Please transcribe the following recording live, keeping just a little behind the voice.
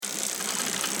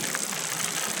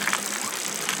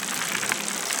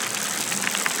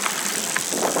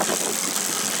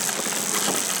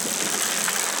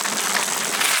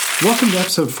Welcome to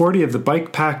episode 40 of the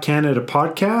Bike Pack Canada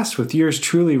podcast with yours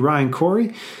truly, Ryan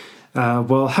Corey.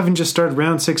 Having just started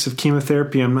round 6 of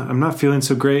chemotherapy, I'm not feeling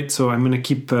so great, so I'm going to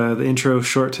keep the intro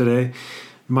short today.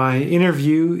 My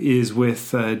interview is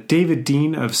with David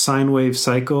Dean of Sinewave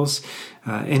Cycles.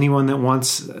 Anyone that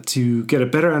wants to get a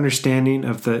better understanding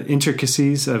of the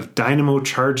intricacies of dynamo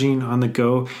charging on the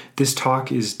go, this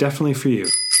talk is definitely for you.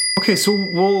 Okay, so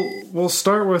we'll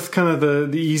start with kind of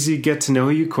the easy get to know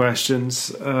you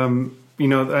questions. I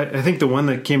think the one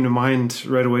that came to mind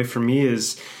right away for me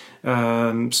is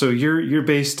so you're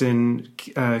based in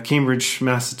Cambridge,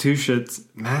 Massachusetts.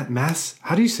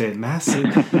 How do you say it?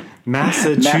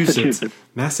 Massachusetts.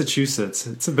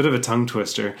 It's a bit of a tongue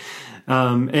twister.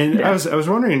 I was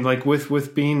wondering, like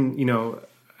with being,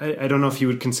 I don't know if you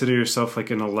would consider yourself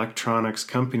like an electronics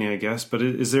company, I guess, but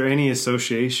is there any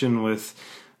association with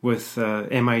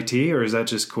MIT, or is that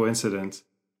just coincidence?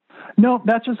 No,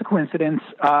 that's just a coincidence.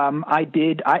 I am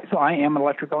an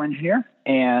electrical engineer,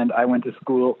 and I went to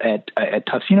school at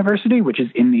Tufts University, which is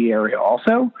in the area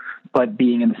also, but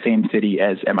being in the same city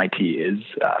as MIT is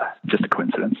just a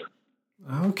coincidence.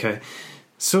 Okay.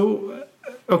 So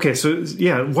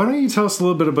yeah, why don't you tell us a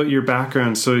little bit about your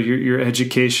background? So your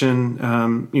education,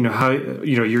 how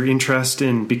your interest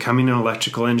in becoming an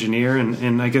electrical engineer,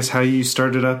 and I guess how you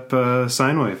started up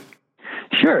Sinewave.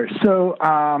 Sure. So,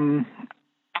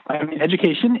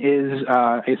 education is,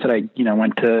 I said, I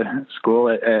went to school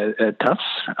at Tufts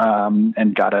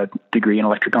and got a degree in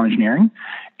electrical engineering,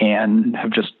 and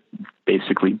have just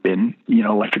basically been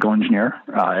electrical engineer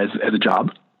as a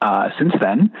job since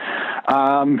then.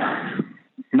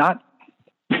 Not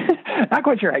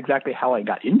quite sure exactly how I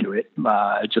got into it.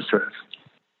 It just sort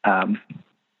of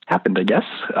happened, I guess.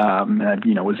 I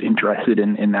was interested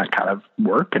in that kind of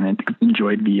work and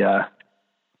enjoyed the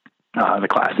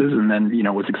classes, and then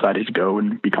was excited to go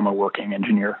and become a working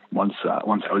engineer once I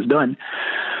was done.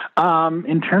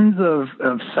 In terms of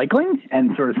cycling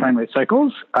and sort of Sinewave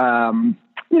Cycles,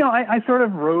 I sort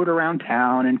of rode around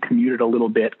town and commuted a little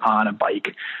bit on a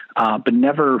bike, but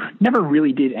never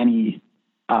really did any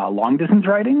long distance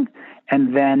riding.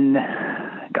 And then,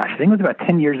 I think it was about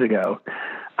 10 years ago,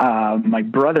 my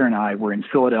brother and I were in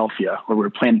Philadelphia, or we were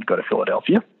planning to go to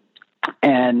Philadelphia.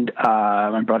 And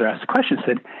my brother asked a question,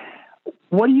 said,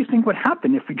 "What do you think would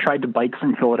happen if we tried to bike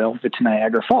from Philadelphia to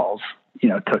Niagara Falls?"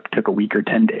 Took a week or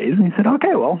 10 days. And he said,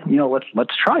 "Okay, well,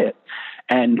 let's try it."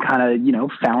 And kind of,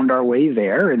 found our way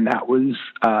there. And that was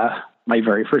my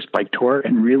very first bike tour,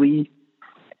 and really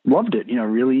loved it.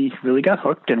 Really, really got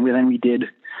hooked. And then we did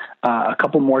a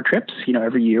couple more trips.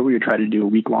 Every year we would try to do a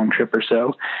week-long trip or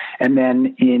so. And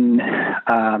then in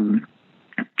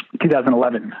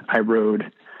 2011, I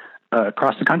rode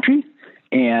across the country,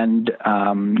 and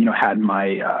had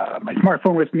my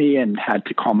smartphone with me, and had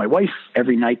to call my wife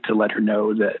every night to let her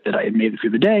know that I had made it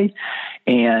through the day,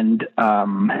 and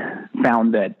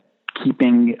found that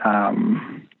keeping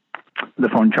the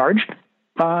phone charged,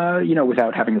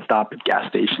 without having to stop at gas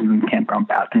stations and campground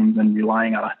bathrooms and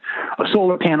relying on a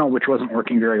solar panel, which wasn't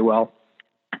working very well,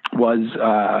 was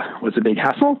a big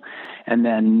hassle. And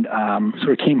then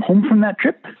sort of came home from that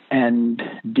trip and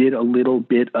did a little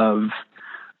bit of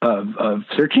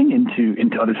searching into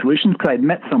other solutions, because I'd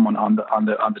met someone on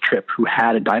the trip who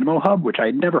had a dynamo hub, which I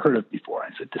had never heard of before. I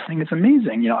said, "This thing is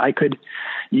amazing.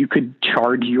 You could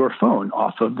charge your phone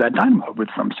off of that dynamo hub with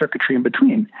some circuitry in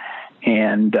between."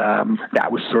 And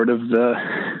that was sort of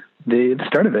the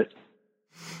start of it.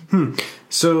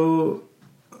 So,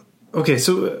 okay,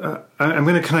 I'm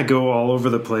going to kind of go all over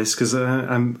the place, because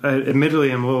I'm a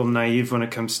little naive when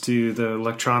it comes to the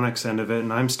electronics end of it,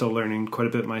 and I'm still learning quite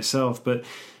a bit myself. But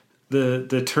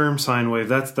the term sine wave,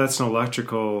 that's an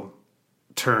electrical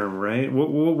term, right?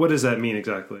 What does that mean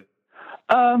exactly?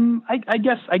 I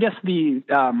guess the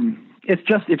it's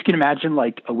just, if you can imagine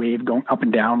like a wave going up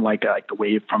and down, like a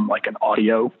wave from like an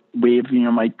audio wave,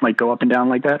 might go up and down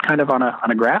like that, kind of on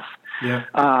a graph. Yeah.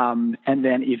 And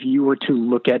then if you were to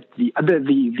look at the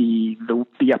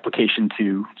application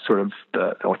to sort of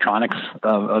the electronics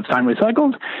of Sinewave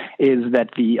Cycles, is that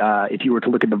if you were to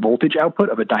look at the voltage output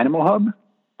of a dynamo hub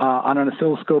on an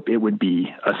oscilloscope, it would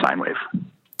be a sine wave.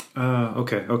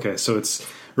 Okay. So it's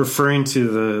referring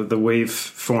to the wave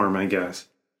form, I guess.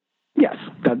 Yes.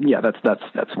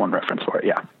 That's one reference for it.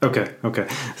 Yeah. Okay.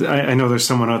 I know there's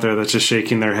someone out there that's just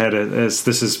shaking their head as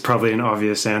this is probably an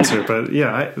obvious answer, but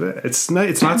yeah, it's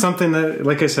not something that,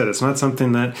 like I said, it's not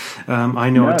something that I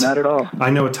know. No, not at all. I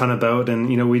know a ton about, and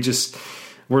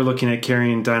we're looking at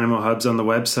carrying dynamo hubs on the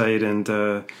website,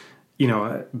 and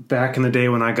back in the day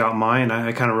when I got mine,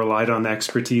 I kind of relied on the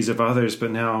expertise of others,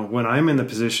 but now when I'm in the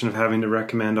position of having to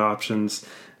recommend options,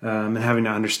 and having to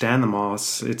understand them all.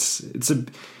 It's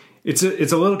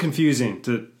a little confusing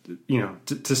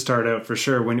to start out for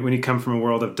sure when you come from a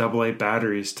world of AA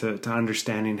batteries to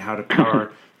understanding how to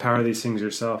power these things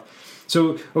yourself.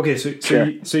 So okay,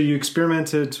 Sure. so you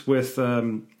experimented with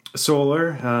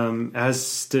solar,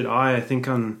 as did I. I think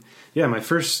on my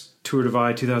first Tour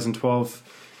Divide 2012,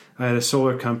 I had a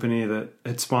solar company that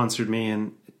had sponsored me,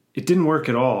 and it didn't work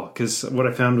at all because what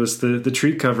I found was the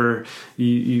tree cover.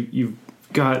 You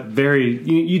got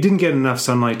you didn't get enough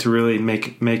sunlight to really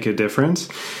make a difference.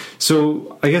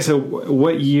 So I guess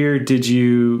what year did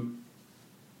you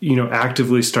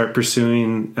actively start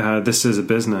pursuing this as a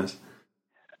business?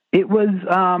 It was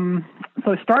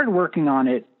so I started working on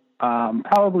it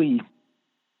probably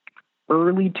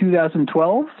early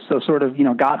 2012. So sort of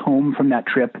got home from that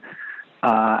trip.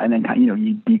 And then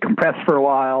you decompressed for a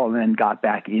while, and then got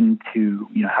back into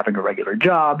having a regular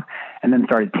job, and then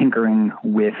started tinkering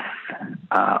with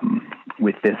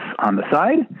this on the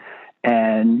side.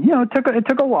 And it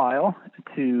took a while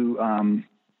to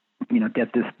get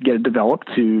it developed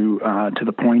to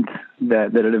the point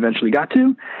that it eventually got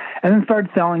to, and then started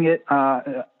selling it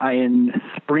in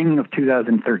spring of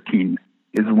 2013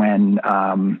 is when.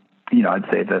 I'd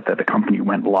say that the company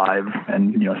went live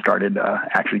and started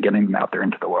actually getting them out there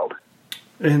into the world.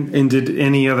 And did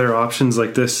any other options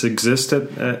like this exist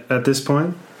at this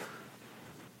point?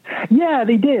 Yeah,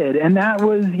 they did, and that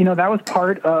was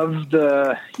part of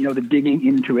the the digging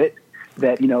into it.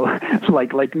 That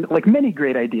like many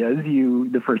great ideas,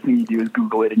 the first thing you do is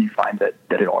Google it, and you find that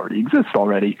it already exists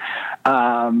already.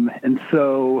 And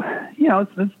so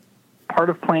it's part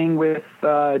of playing with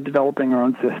developing our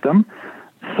own system.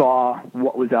 Saw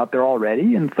what was out there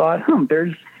already and thought,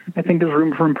 I think there's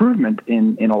room for improvement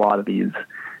in a lot of these,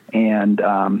 and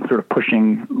sort of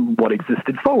pushing what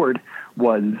existed forward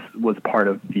was part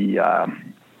of the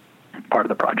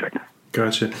project.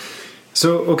 Gotcha.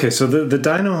 So okay, so the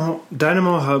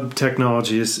dynamo hub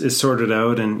technology is sorted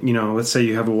out, and let's say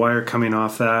you have a wire coming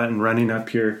off that and running up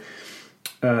to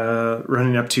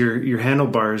your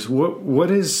handlebars.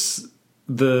 What is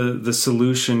the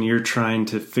solution you're trying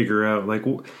to figure out? Like,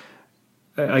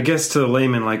 I guess to the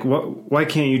layman, like why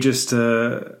can't you just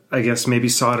I guess maybe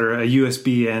solder a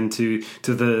USB end to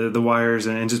the wires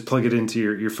and just plug it into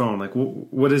your phone? Like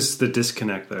what is the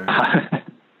disconnect there?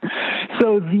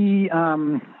 So the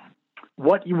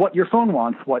what your phone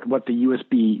wants, what the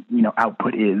USB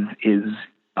output is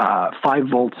 5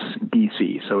 volts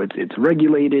DC. So it's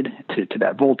regulated to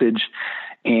that voltage,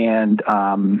 and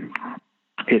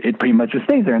it pretty much just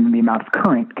stays there, and then the amount of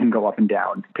current can go up and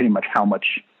down, pretty much how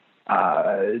much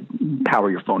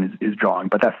power your phone is drawing.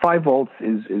 But that 5 volts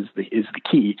is the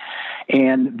key,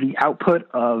 and the output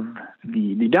of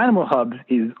the dynamo hub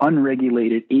is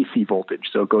unregulated AC voltage,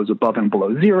 so it goes above and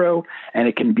below zero, and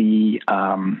it can be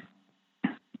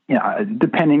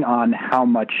depending on how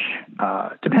much,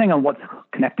 depending on what's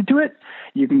connected to it,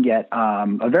 you can get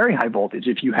a very high voltage.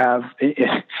 If you have,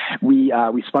 we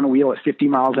spun a wheel at 50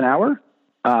 miles an hour.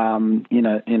 In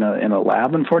a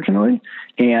lab, unfortunately,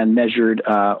 and measured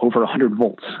over 100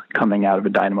 volts coming out of a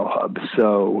dynamo hub.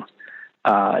 So,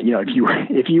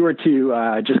 if you were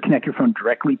to just connect your phone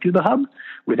directly to the hub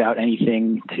without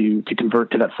anything to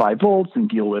convert to that 5 volts and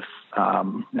deal with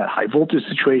that high voltage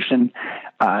situation,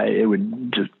 it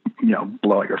would just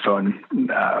blow out your phone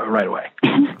right away.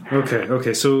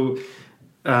 Okay. So.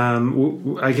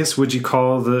 I guess would you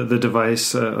call the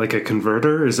device like a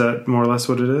converter? Is that more or less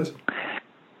what it is?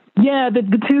 Yeah,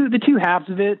 the two halves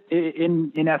of it,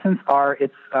 in essence, are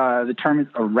the term is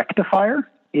a rectifier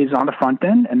is on the front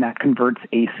end, and that converts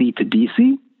AC to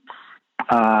DC,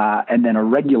 and then a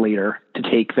regulator to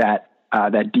take that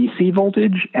DC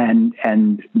voltage and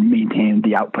maintain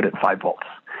the output at 5 volts,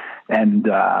 and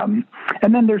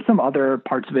then there's some other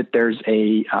parts of it. There's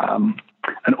an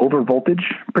over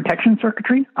voltage protection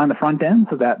circuitry on the front end,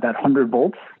 so that 100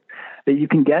 volts. That you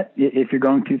can get if you're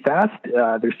going too fast.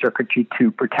 There's circuitry to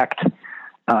protect,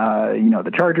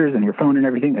 the chargers and your phone and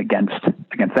everything against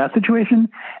that situation.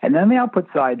 And then the output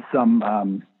side, a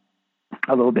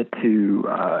little bit to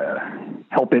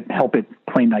help it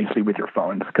play nicely with your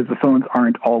phones, because the phones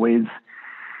aren't always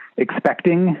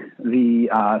expecting the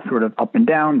sort of up and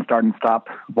down, start and stop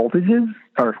voltages,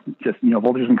 or just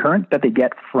voltages and current that they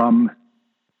get from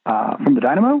the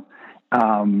dynamo.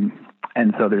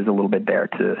 And so there's a little bit there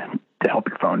to help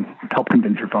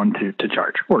convince your phone to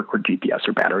charge, or GPS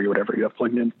or battery, whatever you have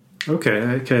plugged in.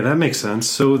 Okay, that makes sense.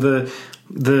 So the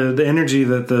energy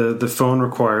that the phone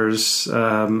requires,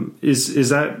 is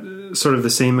that sort of the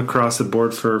same across the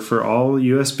board for all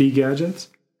USB gadgets?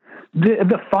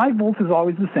 The 5 volts is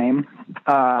always the same.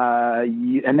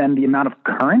 and then the amount of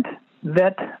current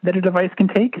that a device can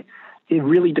take, it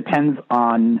really depends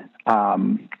on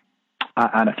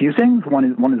a few things. One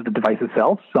is the device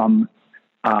itself. Some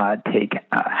take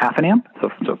half an amp, so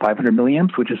 500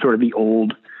 milliamps, which is sort of the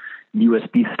old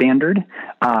USB standard.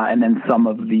 And then some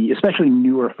of the, especially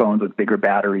newer phones with bigger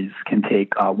batteries, can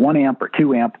take 1 amp or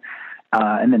 2 amp.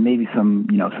 And then maybe some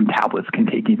tablets can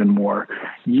take even more.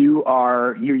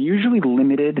 You're usually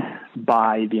limited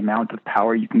by the amount of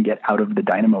power you can get out of the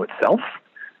dynamo itself.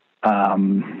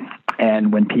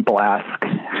 And when people ask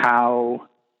how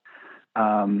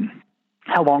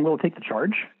long will it take to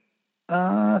charge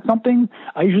something,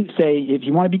 I usually say, if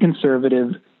you want to be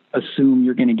conservative, assume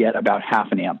you're going to get about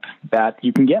half an amp. That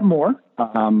you can get more,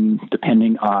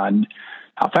 depending on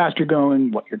how fast you're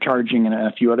going, what you're charging, and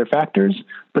a few other factors.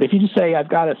 But if you just say, I've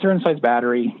got a certain size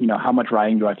battery, how much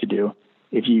riding do I have to do?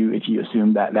 If you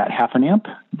assume that half an amp,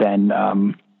 then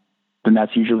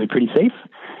that's usually pretty safe.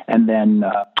 And then,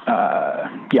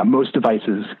 most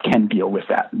devices can deal with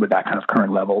that kind of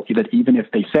current level. That even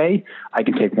if they say, I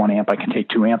can take 1 amp, I can take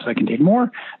 2 amps, I can take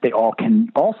more, they all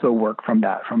can also work from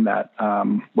that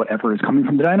whatever is coming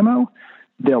from the dynamo.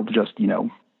 They'll just,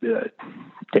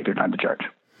 take their time to charge.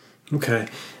 Okay.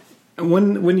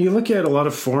 When you look at a lot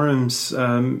of forums,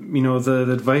 the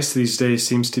advice these days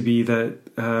seems to be that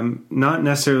not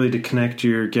necessarily to connect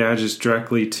your gadgets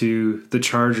directly to the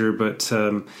charger, but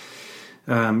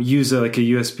use a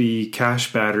USB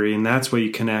cache battery, and that's what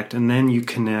you connect, and then you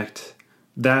connect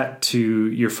that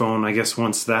to your phone, I guess,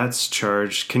 once that's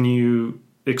charged. Can you,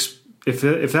 if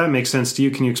that makes sense to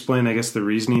you, can you explain, I guess, the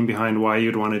reasoning behind why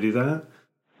you'd want to do that?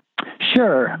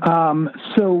 Sure.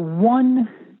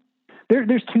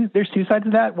 There's two sides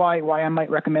of that. Why I might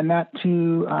recommend that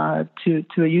to a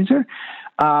user.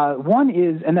 One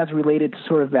is, and that's related to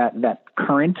sort of that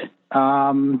current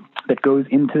that goes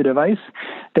into the device.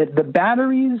 That the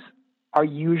batteries are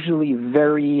usually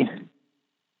very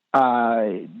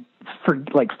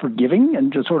forgiving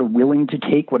and just sort of willing to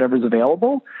take whatever's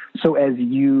available. So as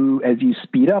you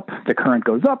speed up, the current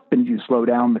goes up, and as you slow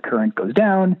down, the current goes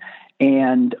down.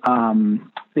 And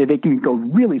they can go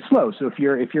really slow. So if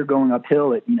you're going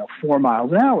uphill at 4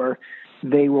 miles an hour,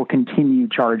 they will continue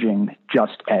charging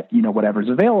just at whatever's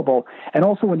available. And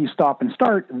also when you stop and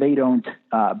start, they don't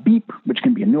beep, which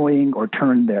can be annoying, or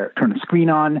turn the screen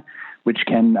on, which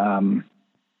can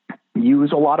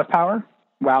use a lot of power.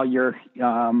 While you're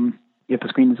if the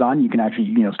screen is on, you can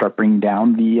actually start bringing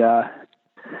down the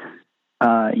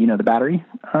battery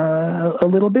a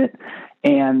little bit.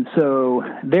 And so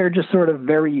they're just sort of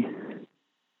very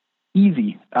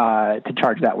easy to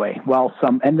charge that way.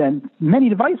 And then many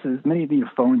devices, many of these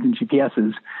phones and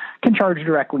GPSs can charge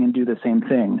directly and do the same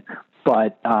thing.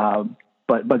 But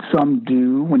some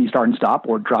do, when you start and stop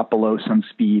or drop below some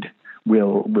speed,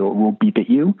 will beep at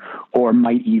you, or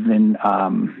might even,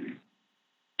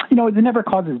 it never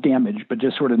causes damage, but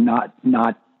just sort of not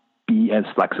be as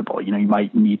flexible. You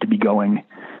might need to be going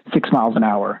 6 miles an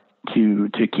hour to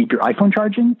keep your iPhone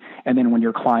charging. And then when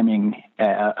you're climbing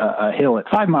a hill at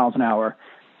 5 miles an hour,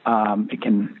 it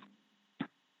can,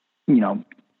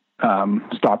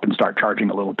 stop and start charging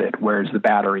a little bit, whereas the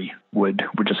battery would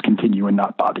just continue and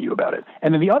not bother you about it.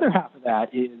 And then the other half of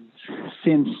that is,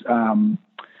 since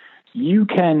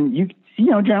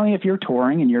generally if you're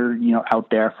touring and you're, out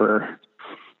there for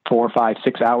 4, 5,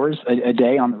 6 hours a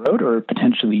day on the road, or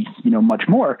potentially, much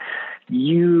more,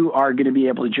 you are going to be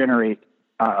able to generate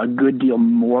a good deal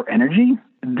more energy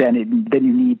than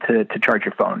you need to charge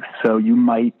your phone. So you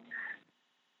might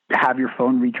have your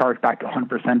phone recharged back to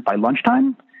 100% by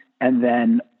lunchtime, and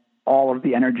then all of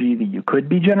the energy that you could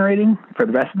be generating for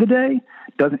the rest of the day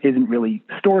isn't really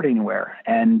stored anywhere.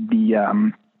 And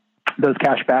those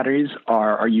cache batteries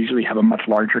are usually have a much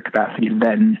larger capacity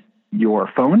than your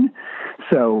phone.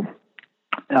 So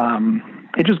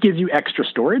it just gives you extra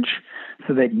storage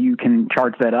so that you can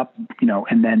charge that up,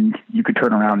 and then you could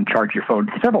turn around and charge your phone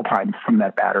several times from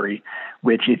that battery,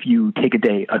 which if you take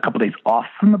a couple of days off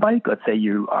from the bike, let's say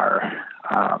you are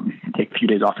take a few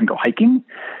days off and go hiking,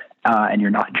 and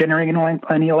you're not generating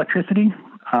any electricity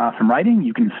from riding,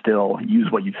 you can still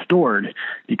use what you've stored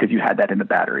because you had that in the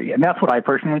battery. And that's what I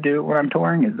personally do when I'm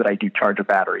touring, is that I do charge a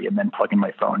battery and then plug in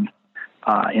my phone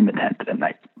in the tent at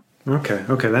night. Okay,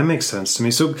 that makes sense to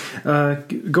me. So,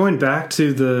 going back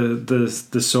to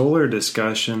the solar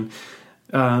discussion,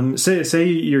 say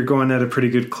you're going at a pretty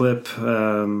good clip,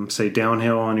 say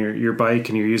downhill on your bike,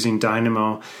 and you're using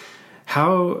dynamo.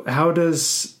 How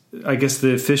does, I guess,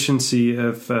 the efficiency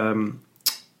of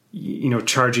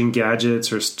charging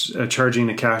gadgets or charging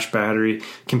a cash battery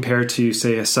compared to,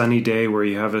 say, a sunny day where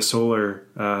you have a solar,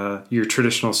 your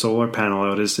traditional solar panel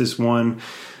out? Is one,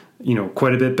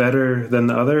 quite a bit better than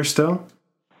the other still?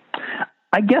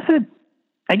 I guess it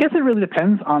really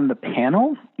depends on the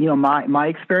panel. My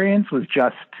experience was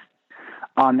just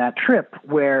on that trip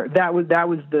where that was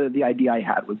the idea I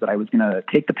had, was that I was going to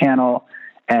take the panel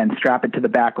and strap it to the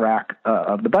back rack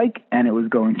of the bike, and it was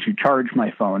going to charge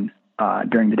my phone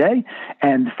during the day,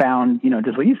 and found,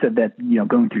 just what you said, that,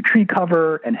 going through tree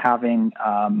cover and having,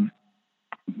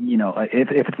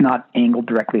 if it's not angled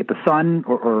directly at the sun,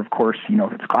 or of course,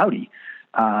 if it's cloudy,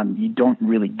 you don't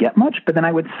really get much. But then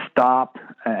I would stop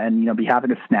and, be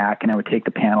having a snack, and I would take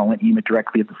the panel and aim it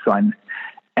directly at the sun,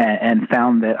 and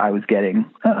found that I was getting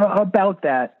about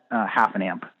that half an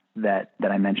amp that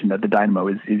I mentioned that the dynamo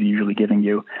is usually giving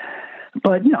you.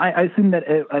 But, I assume that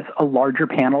a larger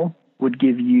panel would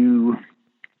give you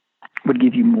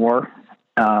more,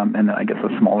 and then I guess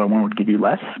a smaller one would give you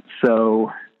less.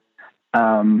 So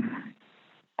I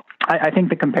think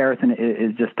the comparison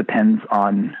is just depends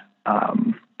on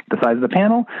the size of the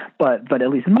panel, but at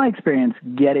least in my experience,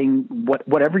 getting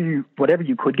whatever you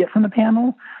could get from the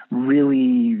panel,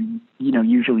 really,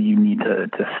 usually you need to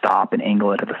stop and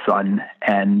angle it at the sun.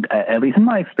 And at least in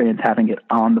my experience, having it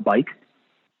on the bike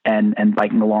and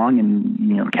biking along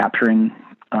and capturing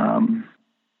some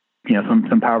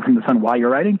power from the sun while you're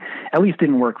riding, at least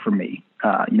didn't work for me.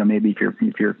 Maybe if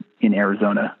you're in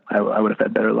Arizona, I would have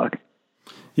had better luck.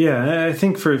 Yeah, I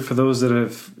think for those that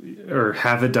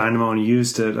have a dynamo and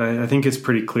used it, I think it's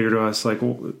pretty clear to us, like,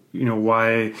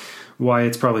 why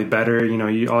it's probably better.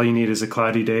 All you need is a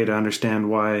cloudy day to understand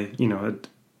why, a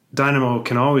dynamo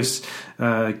can always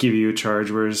give you a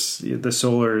charge, whereas the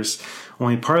solar is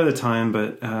only part of the time.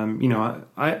 But,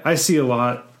 I see a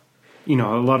lot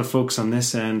of folks on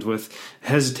this end with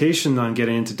hesitation on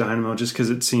getting into dynamo just because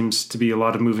it seems to be a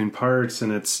lot of moving parts,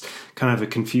 and it's kind of a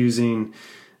confusing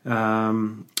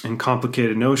and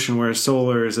complicated notion, whereas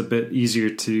solar is a bit easier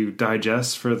to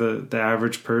digest for the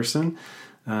average person.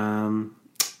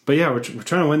 But yeah, we're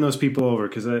trying to win those people over,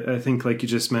 because I think, like you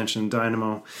just mentioned,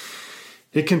 dynamo,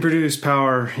 it can produce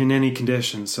power in any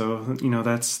condition. So,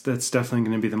 that's definitely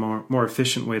going to be the more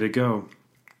efficient way to go.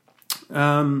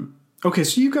 Okay,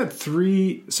 so you have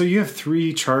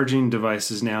three charging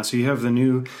devices now. So you have the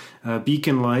new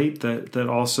beacon light that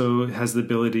also has the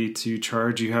ability to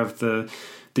charge. You have the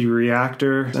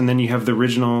reactor, and then you have the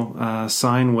original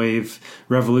Sinewave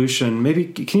Revolution. Maybe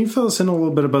can you fill us in a little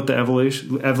bit about the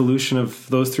evolution of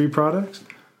those three products?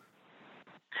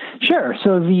 Sure.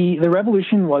 So the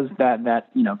Revolution was that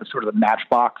the sort of the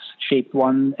matchbox shaped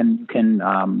one, and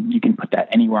you can put that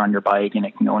anywhere on your bike, and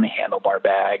it can go in a handlebar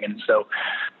bag. And so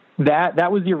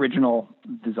that was the original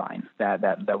design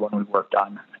that one we worked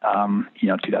on,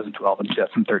 2012 and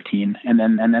 2013, and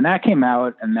then that came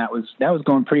out, and that was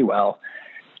going pretty well.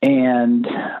 And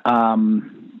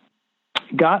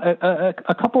got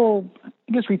a couple,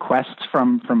 I guess, requests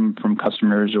from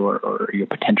customers or your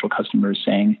potential customers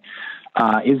saying,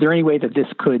 is there any way that this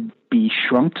could be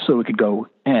shrunk so it could go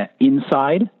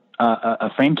inside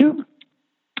a frame tube,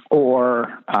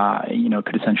 or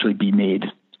could essentially be made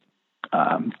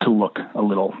to look a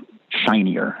little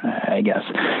shinier, I guess.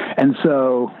 And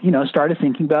so started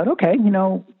thinking about, okay,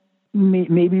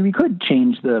 maybe we could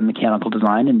change the mechanical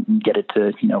design and get it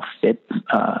to, fit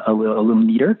a little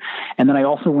neater. And then I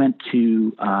also went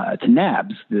to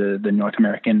NABS, the North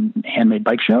American Handmade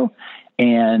Bike Show,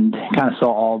 and kind of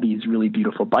saw all these really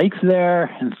beautiful bikes there,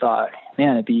 and thought,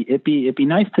 man, it'd be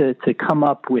nice to come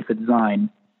up with a design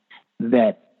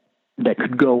that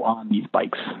could go on these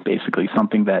bikes, basically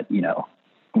something that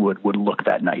would look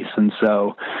that nice. And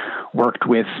so worked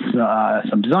with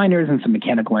some designers and some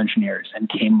mechanical engineers, and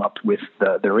came up with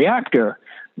the reactor,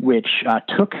 which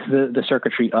took the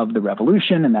circuitry of the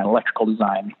Revolution and that electrical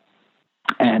design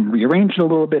and rearranged it a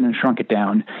little bit and shrunk it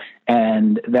down.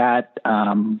 And that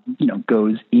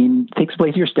takes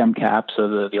place your stem cap,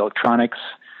 so the electronics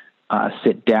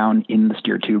sit down in the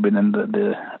steer tube, and then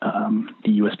the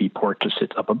USB port just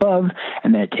sits up above,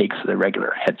 and then it takes the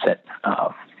regular headset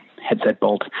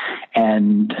bolt.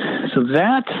 And so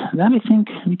that I think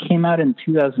came out in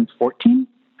 2014,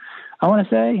 I want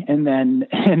to say, and then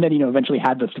eventually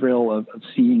had the thrill of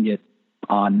seeing it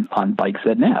on bikes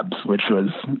at NABS, which was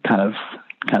kind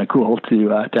of cool to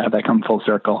have that come full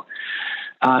circle.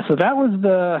 So that was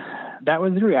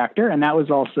the reactor, and that was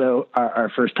also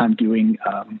our first time doing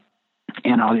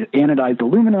anodized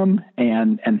aluminum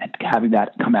and having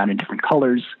that come out in different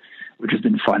colors, which has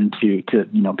been fun to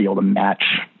be able to match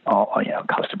all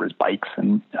customers' bikes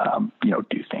and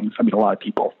do things. I mean, a lot of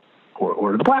people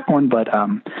or the black one, but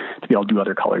to be able to do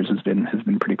other colors has been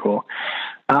pretty cool.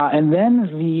 And then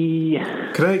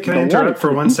Can I interrupt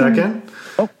for 1 second?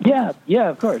 Oh yeah,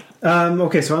 of course.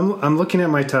 Okay, so I'm looking at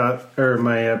my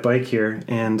my bike here,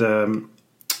 and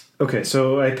okay,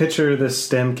 so I picture this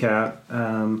stem cap.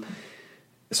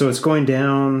 So it's going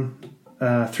down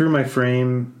through my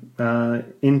frame,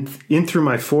 in through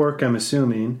my fork, I'm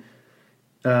assuming.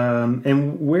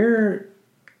 And where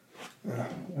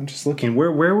I'm just looking,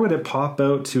 where would it pop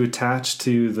out to attach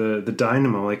to the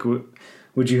dynamo? Like,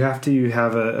 would you have to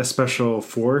have a special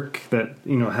fork that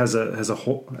has a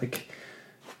hole? Like,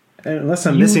 unless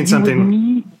I'm missing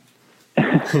something.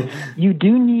 You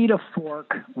do need a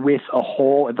fork with a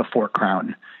hole at the fork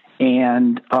crown,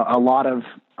 and a lot of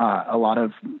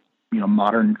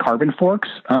modern carbon forks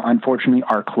unfortunately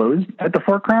are closed at the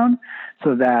fork crown,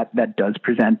 so that does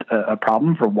present a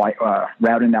problem for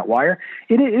routing that wire.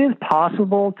 It is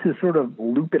possible to sort of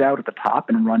loop it out at the top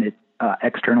and run it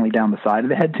externally down the side of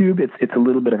the head tube. It's a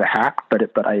little bit of a hack, but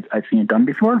I've seen it done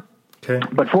before. Okay.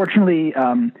 But fortunately,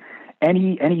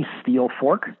 any steel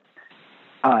fork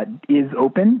is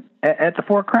open at the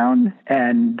fork crown,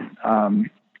 and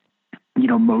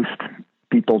most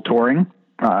people touring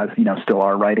still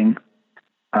are riding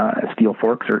steel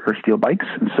forks or steel bikes,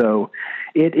 and so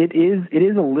it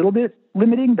is a little bit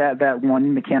limiting that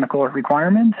one mechanical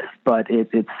requirement, but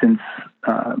it's since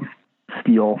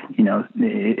steel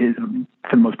is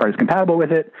for the most part is compatible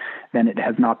with it, then it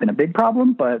has not been a big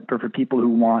problem. But for people who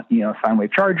want a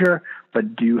Sinewave charger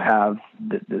but do have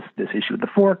this issue with the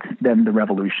fork, then the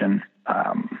Revolution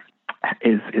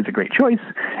is a great choice,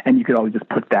 and you could always just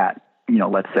put that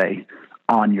let's say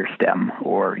on your stem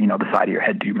or the side of your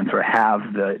head tube and sort of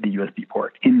have the USB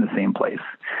port in the same place,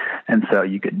 and so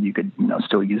you could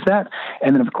still use that.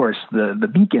 And then of course the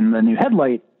beacon, the new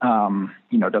headlight,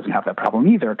 doesn't have that problem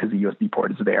either, because the USB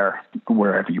port is there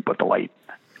wherever you put the light.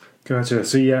 Gotcha.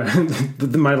 So yeah,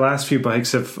 my last few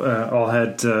bikes have all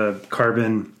had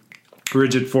carbon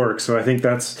rigid forks, so I think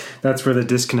that's where the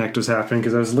disconnect was happening,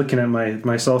 because I was looking at my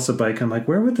Salsa bike. I'm like,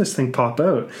 where would this thing pop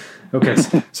out? Okay,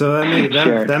 so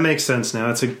that makes sense now.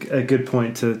 It's a good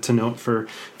point to note for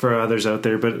others out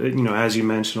there. But as you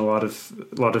mentioned, a lot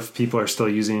of people are still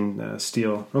using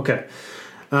steel. Okay,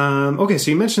 okay.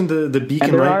 So you mentioned the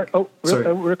beacon light.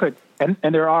 Real quick, and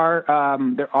there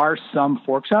are some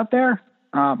forks out there,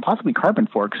 possibly carbon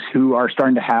forks, who are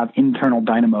starting to have internal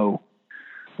dynamo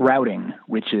routing,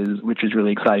 which is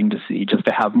really exciting to see, just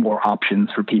to have more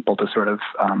options for people to sort of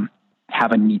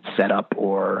have a neat setup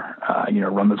or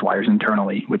run those wires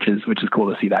internally, which is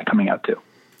cool to see that coming out too.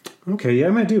 Okay, yeah,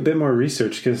 I might do a bit more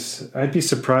research, because I'd be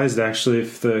surprised actually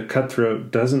if the Cutthroat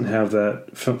doesn't have that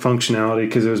functionality,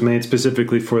 because it was made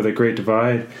specifically for the Great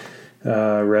Divide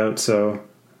route. So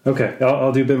okay,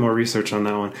 I'll do a bit more research on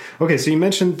that one. Okay, so you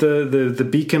mentioned the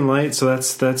beacon light, so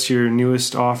that's your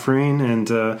newest offering, and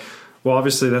well,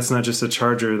 obviously that's not just a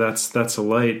charger, that's a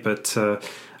light, but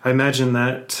I imagine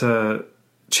that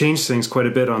changed things quite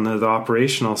a bit on the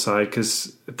operational side,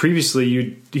 because previously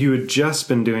you had just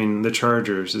been doing the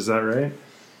chargers. Is that right?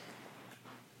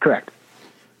 Correct.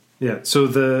 Yeah. So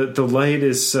the light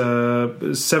is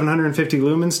 750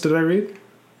 lumens. Did I read?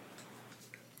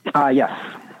 Yes.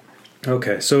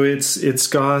 Okay. So it's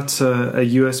got a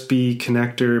USB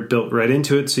connector built right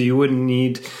into it, so you wouldn't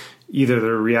need either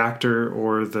the reactor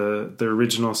or the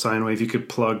original Sinewave. You could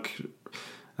plug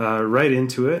right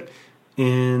into it.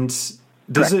 And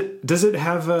does it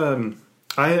have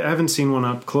I haven't seen one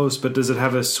up close, but does it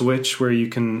have a switch where you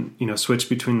can switch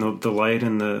between the light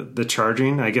and the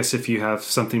charging? I guess if you have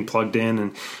something plugged in,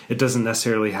 and it doesn't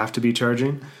necessarily have to be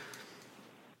charging.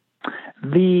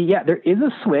 There is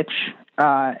a switch.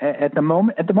 At the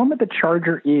moment the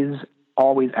charger is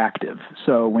always active.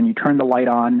 So when you turn the light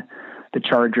on, the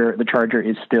charger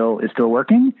is still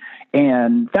working.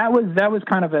 And that was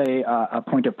kind of a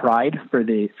point of pride for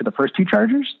the first two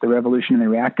chargers, the Revolution and the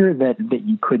Reactor, that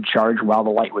you could charge while the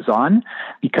light was on,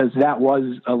 because that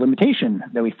was a limitation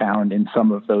that we found in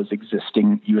some of those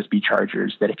existing USB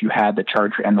chargers, that if you had the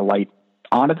charger and the light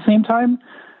on at the same time,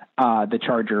 the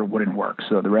charger wouldn't work.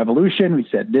 So the Revolution, we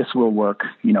said this will work,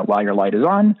 while your light is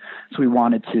on. So we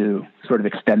wanted to sort of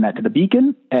extend that to the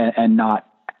beacon and not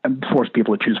force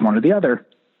people to choose one or the other.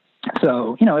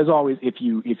 So, as always, if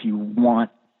you want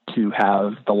to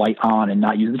have the light on and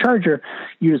not use the charger,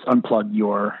 you just unplug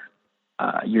your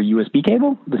USB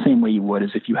cable the same way you would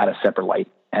as if you had a separate light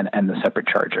and the separate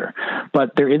charger.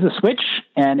 But there is a switch,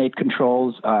 and it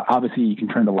controls, obviously you can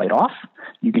turn the light off,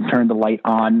 you can turn the light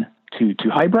on to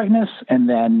high brightness, and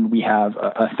then we have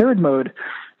a third mode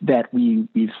that we've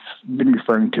been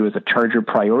referring to as a charger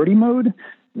priority mode.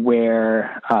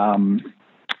 where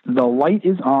the light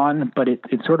is on, but it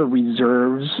sort of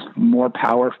reserves more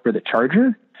power for the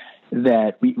charger.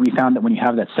 That we found that when you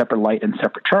have that separate light and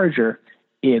separate charger,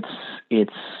 it's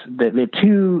the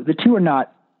two are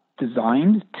not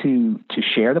designed to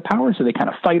share the power, so they kind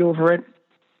of fight over it.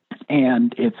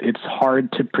 And it's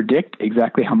hard to predict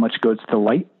exactly how much goes to the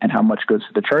light and how much goes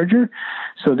to the charger.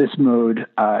 So this mode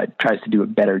tries to do a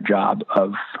better job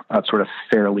of sort of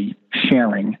fairly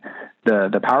sharing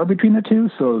the power between the two,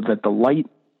 so that the light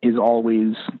is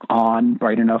always on,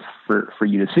 bright enough for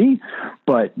you to see,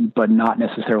 but not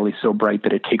necessarily so bright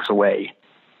that it takes away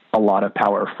a lot of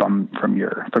power from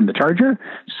the charger.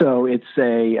 So it's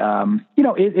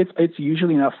it's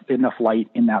usually enough light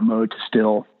in that mode to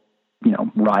still,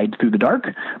 ride through the dark,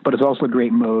 but it's also a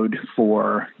great mode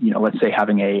for, let's say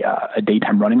having a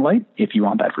daytime running light, if you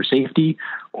want that for safety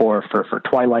or for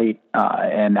twilight,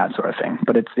 and that sort of thing.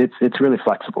 But it's really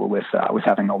flexible with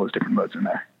having all those different modes in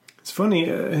there. It's funny,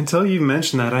 until you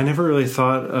mentioned that, I never really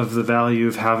thought of the value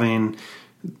of having,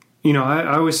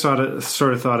 I always thought it was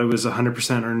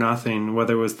 100% or nothing,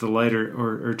 whether it was the light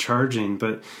or charging.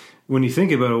 But when you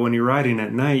think about it, when you're riding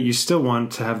at night, you still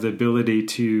want to have the ability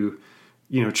to,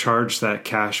 charge that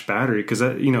cache battery. Because,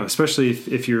 especially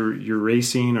if you're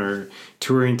racing or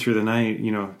touring through the night,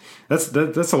 that's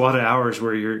a lot of hours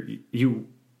where you're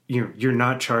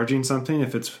not charging something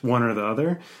if it's one or the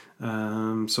other.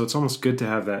 So it's almost good to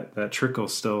have that trickle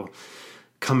still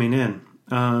coming in.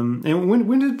 And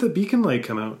when did the beacon light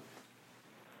come out?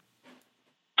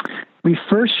 We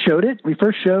first showed it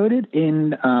in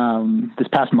this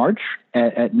past March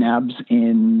at NABS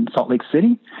in Salt Lake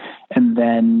City, and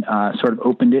then sort of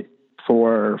opened it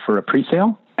for a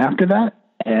pre-sale after that.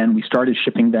 And we started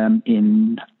shipping them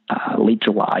in late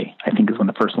July, I think is when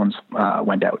the first ones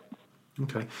went out.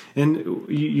 Okay. And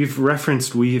you've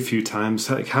referenced we a few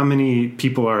times. Like, how many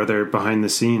people are there behind the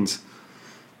scenes?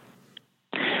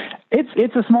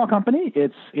 It's a small company.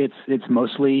 It's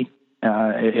mostly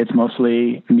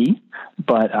me,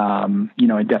 but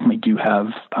I definitely do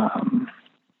have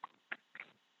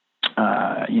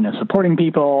supporting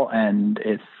people, and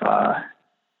if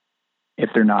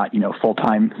they're not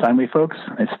full-time Sinewave folks,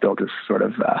 I still just sort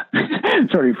of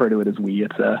refer to it as we.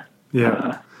 It's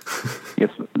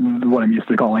what I'm used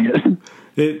to calling it.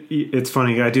 It's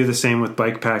funny. I do the same with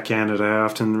Bike Pack Canada. I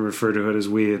often refer to it as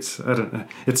we. It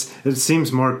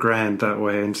seems more grand that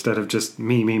way instead of just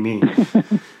me.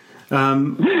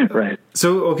 Right.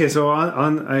 So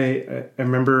I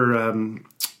remember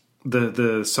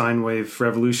the Sinewave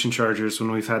Revolution chargers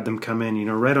when we've had them come in.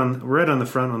 Right on the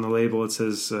front on the label it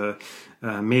says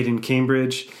made in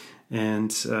Cambridge,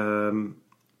 and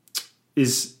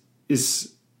is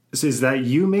that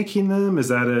you making them? Is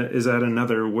that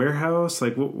another warehouse?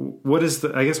 Like what is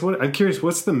I'm curious,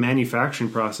 what's the manufacturing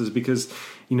process? Because,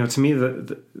 to me,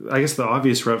 I guess the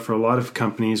obvious route for a lot of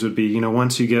companies would be,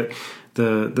 once you get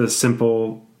the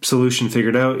simple solution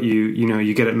figured out,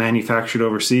 you get it manufactured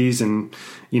overseas, and,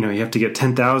 you have to get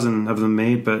 10,000 of them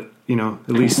made, but, at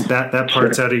least that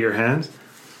part's out of your hands.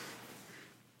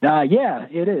 Yeah,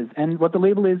 it is. And what the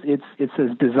label is, it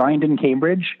says designed in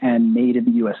Cambridge and made in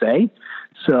the USA.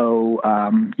 So,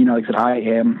 like I said, I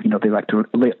am,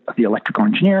 the electrical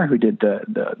engineer who did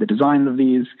the design of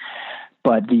these,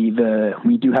 but we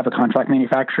do have a contract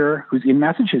manufacturer who's in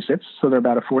Massachusetts. So they're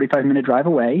about a 45-minute drive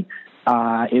away.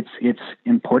 It's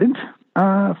important,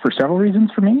 for several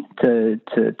reasons for me to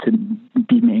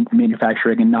be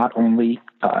manufacturing, and not only,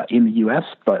 in the US,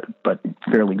 but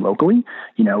fairly locally,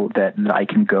 that I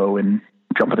can go and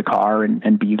jump in the car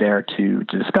and be there to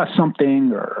discuss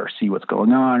something or see what's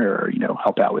going on, or,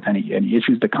 help out with any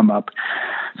issues that come up.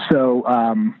 So,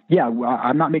 I'm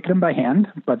not making them by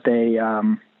hand, but they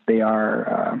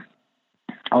are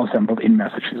all assembled in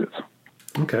Massachusetts.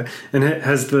 Okay. And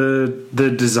has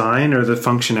the design or the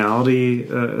functionality,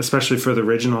 especially for the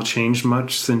original, changed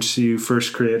much since you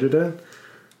first created it?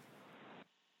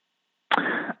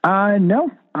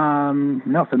 No.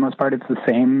 No, for the most part, it's the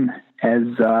same as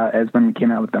when we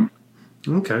came out with them.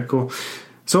 Okay, cool.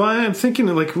 So I'm thinking,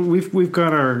 like, we've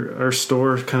got our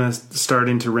store kind of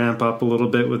starting to ramp up a little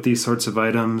bit with these sorts of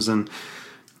items, and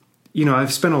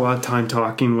I've spent a lot of time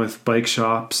talking with bike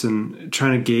shops and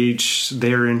trying to gauge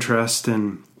their interest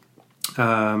and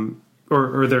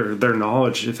or their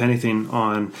knowledge, if anything,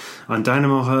 on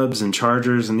dynamo hubs and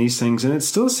chargers and these things. And it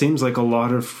still seems like a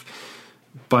lot of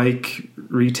bike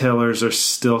retailers are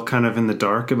still kind of in the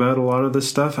dark about a lot of this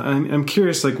stuff. I'm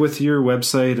curious, like, with your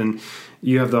website, and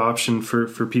you have the option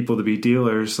for people to be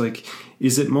dealers, like,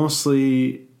 is it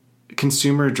mostly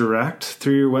consumer direct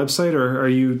through your website, or are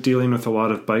you dealing with a lot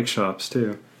of bike shops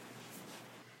too?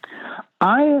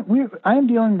 I am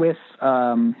dealing with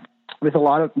a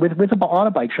lot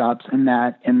of bike shops, and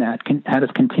that has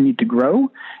continued to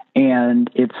grow, and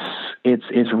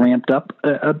it's ramped up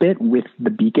a bit with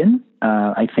the beacon.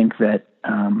 I think that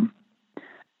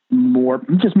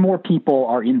more people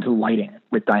are into lighting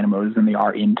with dynamos than they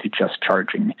are into just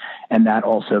charging, and that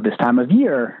also this time of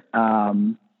year.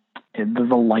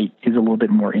 The light is a little bit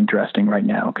more interesting right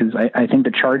now, because I think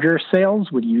the charger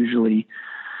sales would usually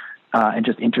and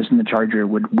just interest in the charger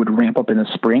would ramp up in the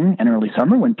spring and early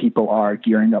summer when people are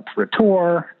gearing up for a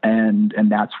tour, and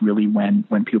that's really when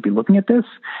people be looking at this.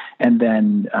 And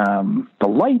then the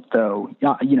light, though,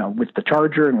 with the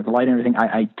charger and with the light and everything,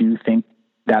 I do think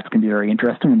that's going to be very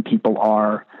interesting when people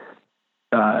are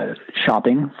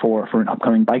shopping for an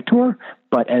upcoming bike tour.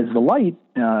 But as the light,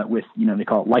 they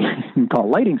call it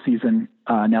lighting season,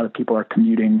 now that people are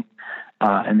commuting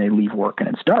and they leave work and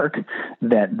it's dark,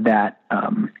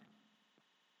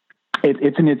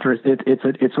 it's an interest.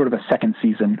 It's sort of a second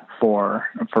season for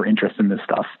interest in this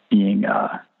stuff, being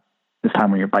this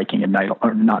time when you're biking at night,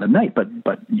 or not at night, but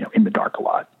in the dark a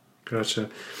lot. Gotcha.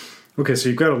 Okay, so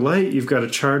you've got a light, you've got a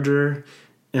charger,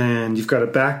 and you've got a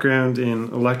background in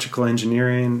electrical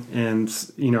engineering, and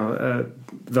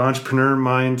the entrepreneur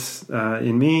mind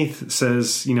in me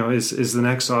says, is the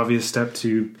next obvious step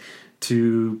to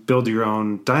build your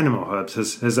own dynamo hubs.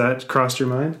 Has that crossed your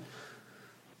mind?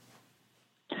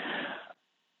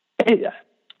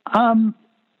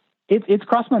 It's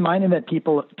crossed my mind in that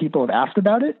people have asked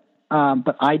about it,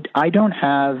 but I don't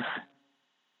have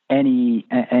any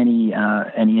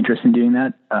interest in doing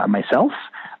that myself.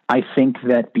 I think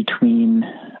that between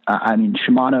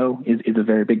Shimano is a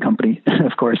very big company,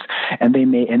 of course, and they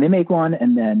make one,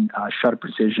 and then Shutter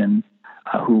Precision,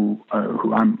 who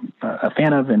I'm a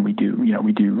fan of, and we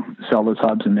do sell those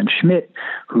hubs, and then Schmidt,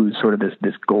 who's sort of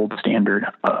this gold standard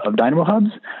of dynamo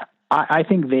hubs. I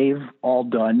think they've all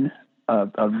done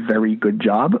a very good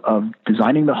job of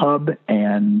designing the hub,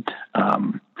 and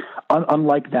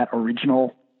unlike that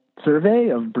original survey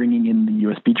of bringing in the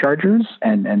USB chargers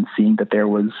and seeing that there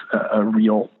was a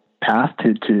real path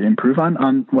to improve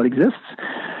on what exists,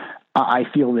 I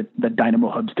feel that the dynamo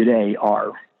hubs today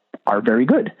are very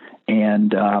good.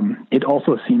 And it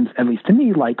also seems, at least to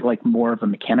me, like more of a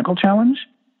mechanical challenge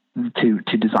to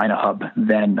design a hub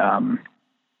than on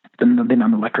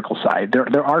the electrical side.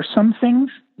 There are some things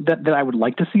that I would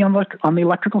like to see on the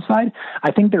electrical side.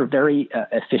 I think they're very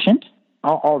efficient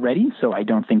already, so I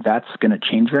don't think that's going to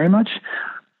change very much.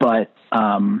 But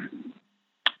a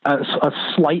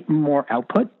slight more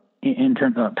output in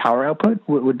terms of power output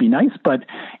would be nice, but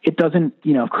it doesn't,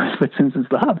 of course, but since it's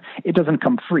the hub, it doesn't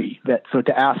come free. So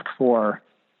to ask for,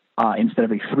 instead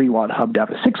of a 3-watt hub to have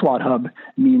a 6-watt hub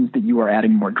means that you are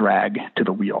adding more drag to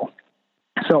the wheel.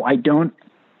 So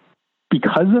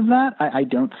because of that, I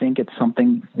don't think it's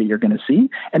something that you're going to see,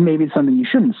 and maybe it's something you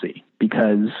shouldn't see,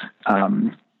 because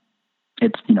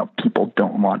it's, people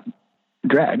don't want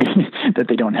drag that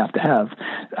they don't have to have.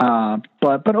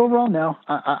 But overall, no,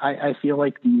 I feel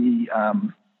like the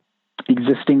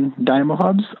existing dynamo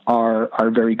hubs are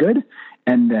very good,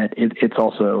 and that it's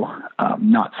also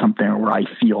not something where I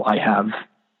feel I have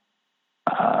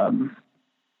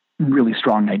really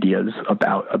strong ideas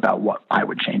about what I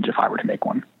would change if I were to make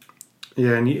one.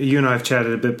 Yeah, and you and I have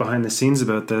chatted a bit behind the scenes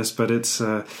about this, but it's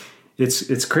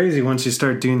crazy once you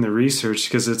start doing the research,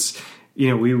 because it's,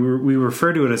 we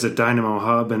refer to it as a dynamo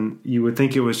hub, and you would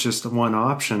think it was just one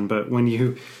option, but when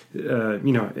you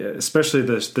especially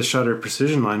the Shutter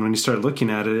Precision line, when you start looking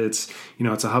at it, it's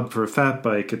it's a hub for a fat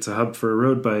bike, it's a hub for a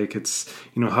road bike, it's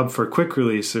a hub for quick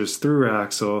release, there's through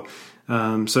axle.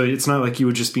 So it's not like you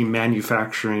would just be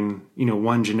manufacturing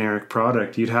one generic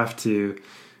product. You'd have to,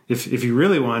 if you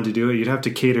really wanted to do it, you'd have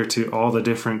to cater to all the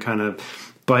different kind of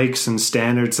bikes and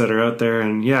standards that are out there.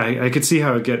 And yeah, I could see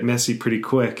how it'd get messy pretty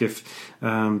quick if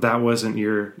that wasn't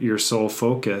your sole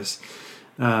focus.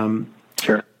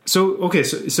 Sure. So okay,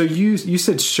 so you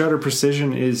said Shutter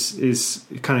Precision is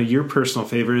kind of your personal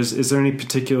favorite. Is there any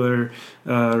particular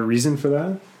reason for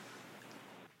that?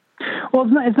 Well,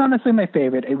 it's not necessarily my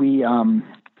favorite. We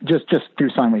just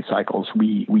through Sinewave Cycles,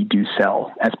 we do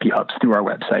sell SP hubs through our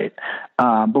website,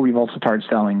 but we've also started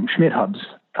selling Schmidt hubs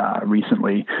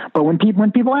recently. But when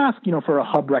people ask, for a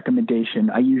hub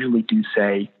recommendation, I usually do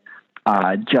say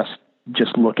just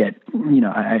look at,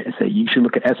 I say you should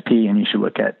look at SP and you should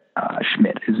look at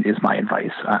Schmidt is my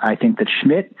advice. I think that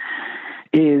Schmidt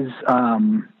is,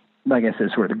 like I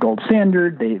said, sort of the gold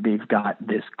standard. They've got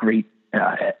this great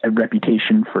a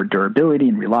reputation for durability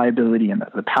and reliability, and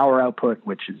the power output,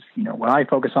 which is what I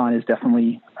focus on, is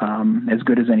definitely as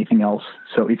good as anything else.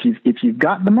 So if you've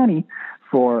got the money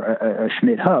for a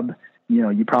Schmidt hub,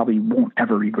 you probably won't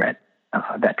ever regret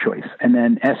that choice. And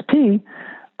then SP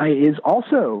is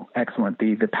also excellent.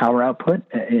 The power output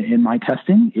in my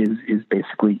testing is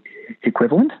basically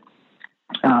equivalent.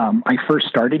 I first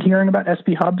started hearing about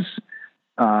SP hubs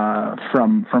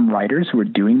from riders who were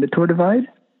doing the Tour Divide,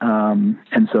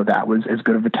 and so that was as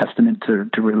good of a testament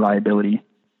to reliability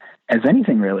as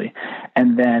anything, really.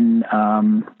 And then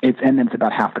it's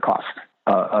about half the cost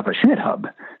of a Schmidt hub.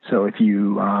 So if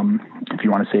you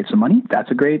want to save some money,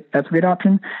 that's a great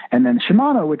option. And then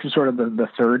Shimano, which is sort of the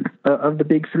third of the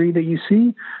big three that you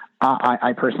see,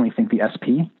 I personally think the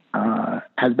SP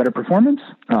has better performance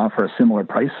for a similar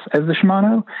price as the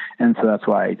Shimano, and so that's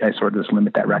why I sort of just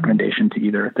limit that recommendation to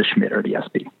either the Schmidt or the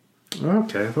SP.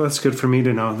 Okay, well, that's good for me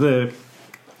to know.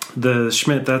 The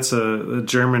Schmidt, that's a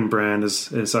German brand,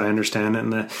 as I understand it,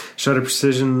 and the Shutter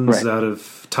Precision's out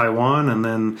of Taiwan, and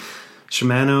then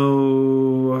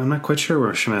Shimano, I'm not quite sure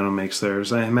where Shimano makes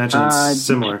theirs. I imagine it's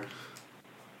similar.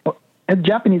 A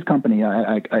Japanese company.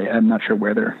 I'm not sure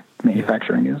where their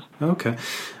manufacturing is. Okay.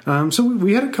 So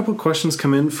we had a couple of questions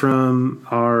come in from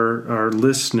our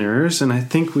listeners, and I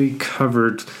think we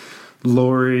covered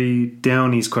Lori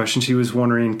Downey's question. She was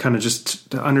wondering kind of just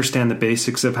to understand the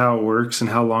basics of how it works and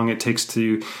how long it takes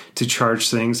to charge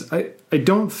things. I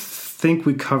don't think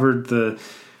we covered the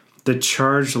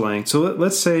charge length. So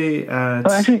let's say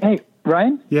actually, hey,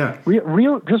 Ryan? Yeah.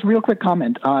 Real quick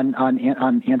comment on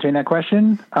answering that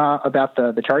question about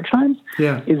the charge times.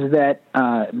 Yeah. Is that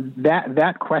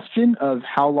question of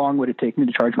how long would it take me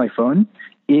to charge my phone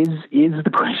is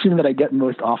the question that I get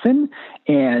most often.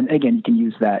 And again, you can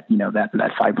use that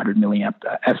 500 milliamp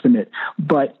estimate.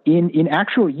 But in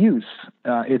actual use,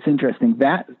 it's interesting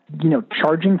that,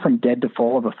 charging from dead to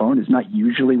full of a phone is not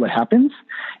usually what happens.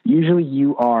 Usually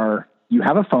you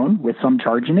have a phone with some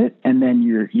charge in it, and then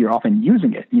you're often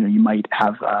using it. You might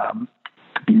have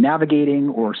be navigating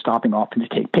or stopping often to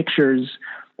take pictures,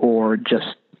 or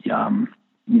just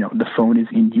the phone is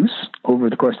in use over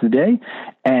the course of the day,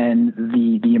 and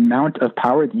the amount of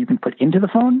power that you can put into the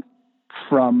phone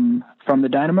from the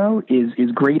dynamo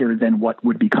is greater than what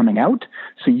would be coming out.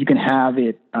 So you can have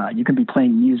it. You can be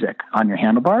playing music on your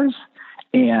handlebars,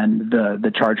 and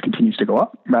the charge continues to go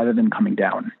up rather than coming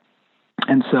down.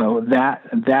 And so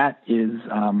that is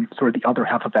sort of the other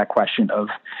half of that question of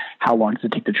how long does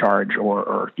it take to charge,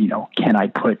 or can I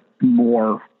put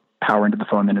more power into the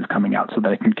phone than is coming out so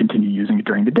that I can continue using it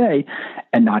during the day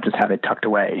and not just have it tucked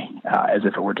away as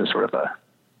if it were just sort of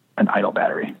an idle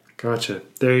battery. Gotcha.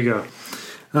 There you go.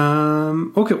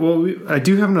 Okay, well, I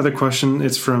do have another question.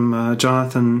 It's from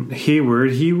Jonathan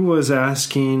Hayward. He was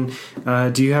asking,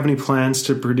 do you have any plans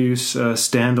to produce a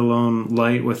standalone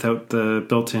light without the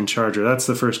built-in charger? That's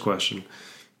the first question.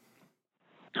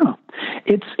 Oh,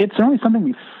 it's certainly something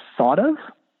we've thought of.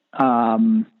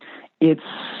 It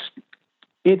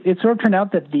sort of turned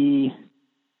out that the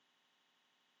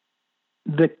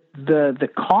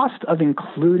cost of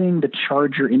including the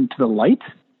charger into the light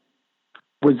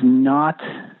was not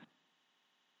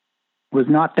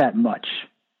that much.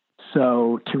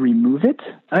 So to remove it,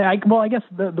 I guess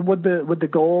would the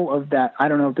goal of that, I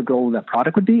don't know what the goal of that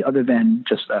product would be, other than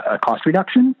just a cost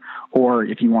reduction, or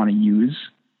if you want to use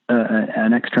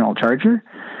an external charger.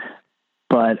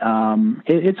 But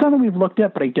it's something we've looked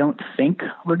at, but I don't think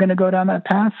we're going to go down that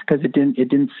path, because it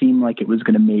didn't seem like it was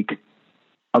going to make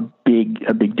a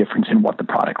big difference in what the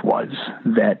product was.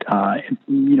 That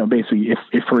basically,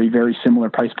 if for a very similar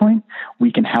price point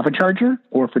we can have a charger,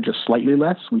 or for just slightly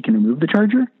less we can remove the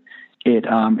charger, it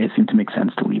seemed to make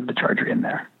sense to leave the charger in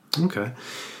there. Okay.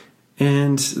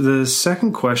 And the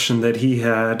second question that he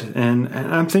had, and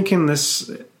I'm thinking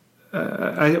this.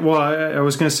 I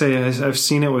was going to say I've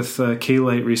seen it with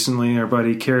K-Lite recently, our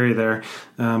buddy Kerry there,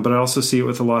 but I also see it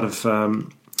with a lot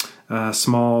of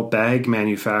small bag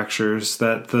manufacturers,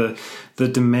 that the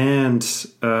demand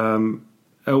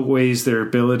outweighs their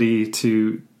ability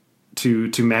to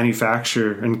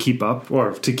manufacture and keep up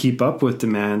with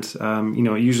demand.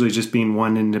 Usually just being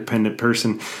one independent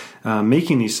person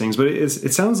making these things, but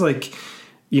it sounds like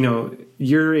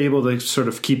you're able to sort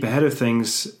of keep ahead of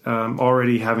things,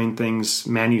 already having things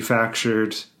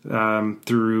manufactured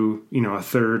through a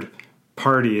third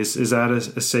party. Is that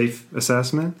a safe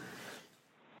assessment?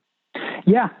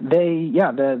 Yeah,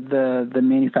 the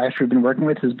manufacturer we've been working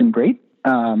with has been great.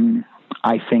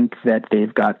 I think that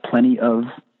they've got plenty of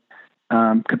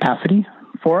capacity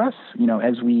for us.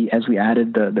 As we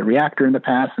added the reactor in the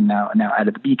past, and now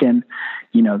added the beacon,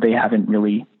 they haven't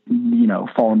really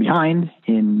fallen behind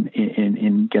in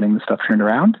getting the stuff turned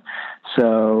around.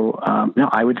 So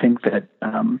I would think that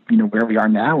where we are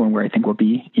now and where I think we'll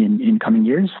be in coming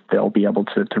years, they'll be able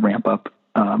to ramp up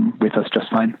with us just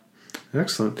fine.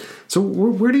 Excellent. So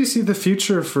where do you see the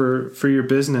future for your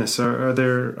business? Are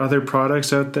there other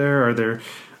products out there? Are there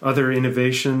other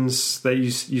innovations that you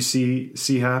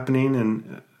see happening?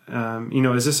 And,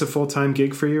 is this a full-time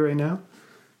gig for you right now?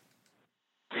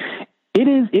 It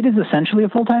is essentially a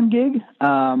full-time gig.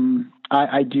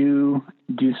 I do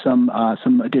some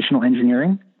additional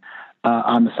engineering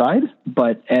on the side,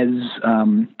 but as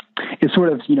it's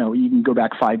sort of, you can go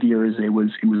back 5 years, it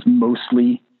was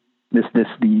mostly these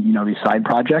side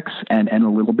projects and a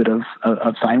little bit of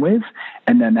Sinewave,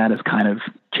 and then that has kind of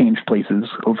changed places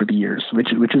over the years,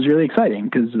 which is really exciting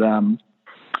because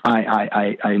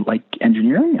I like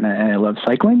engineering and I love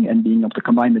cycling, and being able to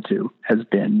combine the two has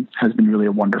been really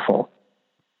a wonderful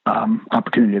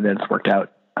opportunity that's worked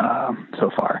out so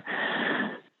far.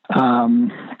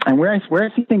 And where I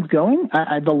see things going,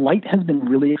 the light has been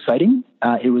really exciting.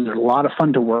 It was a lot of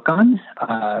fun to work on.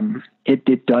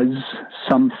 It does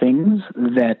some things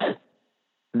that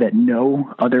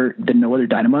no other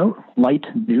dynamo light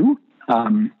do.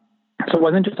 So it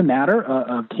wasn't just a matter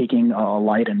of taking a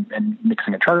light and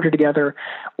mixing a charger together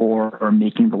or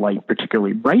making the light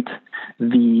particularly bright.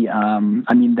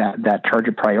 That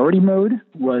charger priority mode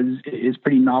is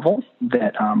pretty novel.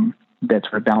 That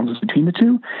sort of balances between the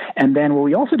two. And then what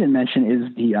we also didn't mention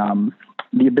is the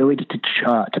ability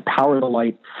to power the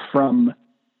light from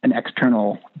an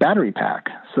external battery pack.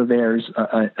 So there's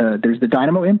the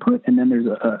dynamo input, and then there's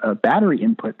a battery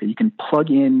input that you can plug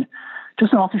in,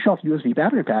 just an off-the-shelf USB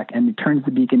battery pack, and it turns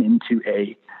the beacon into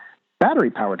a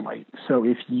battery-powered light. So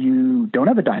if you don't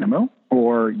have a dynamo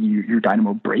or your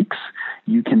dynamo breaks,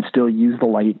 you can still use the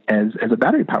light as a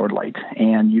battery-powered light,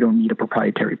 and you don't need a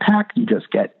proprietary pack. You just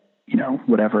get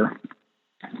whatever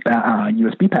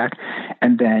USB pack,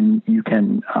 and then you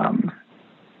can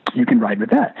ride with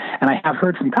that. And I have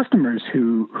heard from customers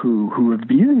who have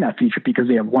been using that feature because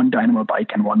they have one dynamo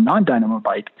bike and one non-dynamo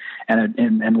bike,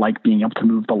 and like being able to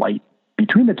move the light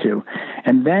between the two.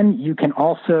 And then you can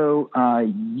also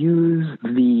use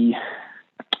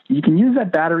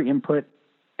that battery input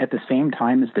at the same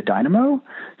time as the dynamo.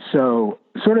 So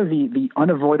sort of the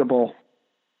unavoidable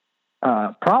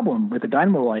problem with the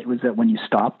dynamo light was that when you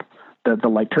stop, the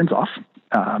light turns off,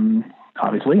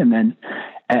 obviously, and then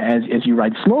as you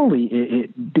ride slowly,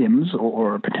 it dims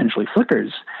or potentially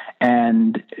flickers.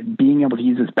 And being able to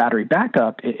use this battery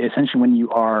backup, essentially when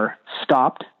you are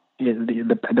stopped,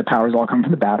 the power is all coming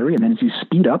from the battery, and then as you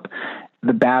speed up,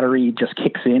 the battery just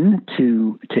kicks in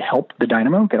to help the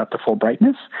dynamo get up to full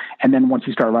brightness. And then once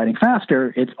you start riding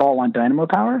faster, it's all on dynamo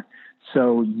power,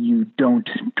 so you don't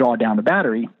draw down the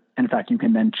battery. And in fact, you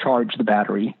can then charge the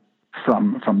battery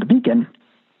from the beacon.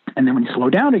 And then when you slow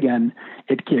down again,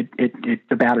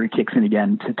 the battery kicks in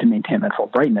again to maintain that full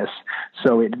brightness.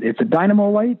 So it's a dynamo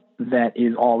light that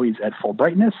is always at full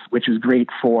brightness, which is great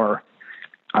for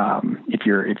if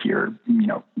you're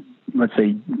let's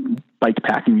say bike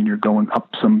packing and you're going up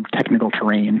some technical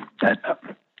terrain at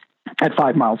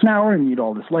 5 miles an hour and you need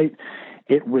all this light.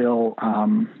 It will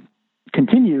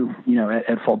continue,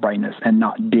 at full brightness and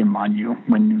not dim on you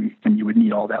when you would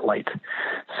need all that light.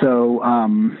 So,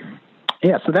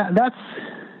 so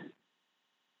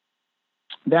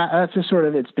that's just sort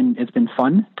of, it's been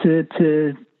fun to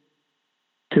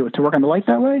work on the light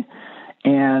that way.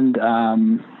 And,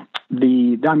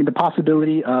 the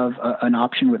possibility of an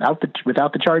option without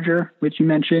the charger, which you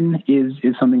mentioned, is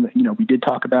something that, we did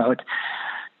talk about.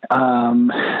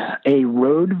 A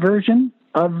road version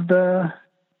of the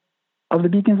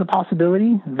beacon is a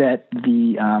possibility. That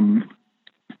the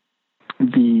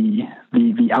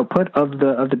output of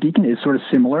the beacon is sort of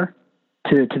similar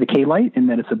to the K light in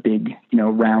that it's a big,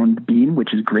 round beam,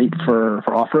 which is great for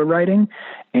off-road riding,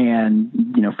 and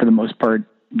for the most part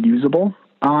usable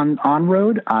on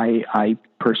road. I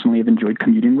personally have enjoyed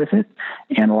commuting with it,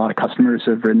 and a lot of customers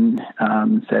have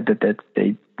said that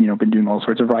they been doing all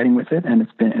sorts of riding with it, and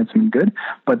it's been good.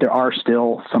 But there are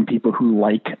still some people who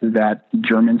like that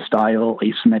German style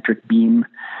asymmetric beam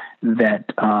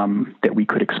that we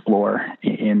could explore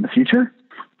in the future.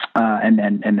 And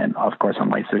then of course on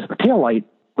lights there's the tail light,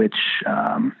 which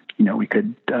we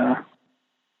could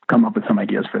come up with some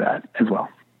ideas for that as well.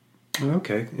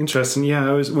 Okay, interesting.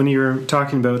 Yeah, when you were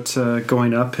talking about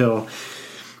going uphill,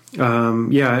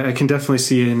 I can definitely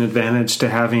see an advantage to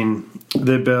having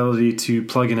the ability to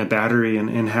plug in a battery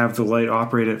and have the light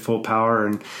operate at full power.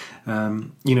 And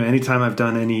anytime I've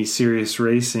done any serious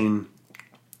racing,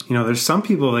 there's some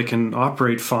people that can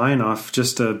operate fine off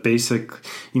just a basic,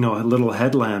 a little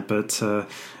headlamp, but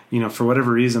for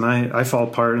whatever reason, I fall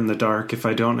apart in the dark if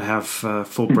I don't have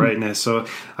full brightness. So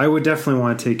I would definitely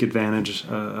want to take advantage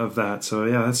of that. So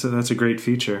yeah, that's a great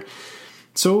feature.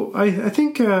 So I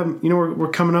think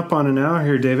we're coming up on an hour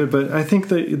here, David. But I think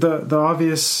the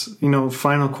obvious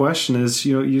final question is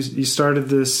you started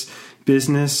this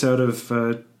business out of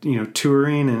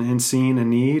touring and seeing a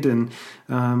need, and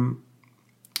I'm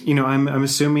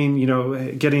assuming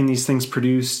getting these things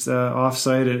produced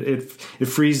offsite it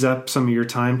frees up some of your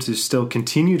time to still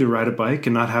continue to ride a bike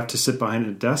and not have to sit behind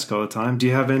a desk all the time. Do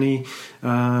you have any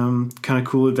kind of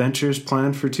cool adventures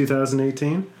planned for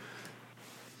 2018?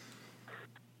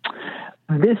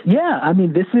 This is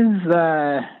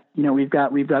we've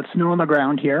got snow on the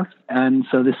ground here, and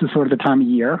so this is sort of the time of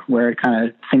year where I kind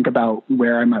of think about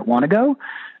where I might want to go,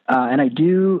 and I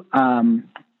do.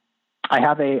 I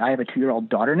have a 2-year-old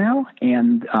daughter now,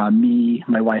 and me,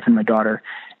 my wife, and my daughter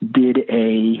did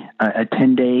a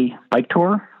 10-day bike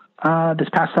tour this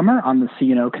past summer on the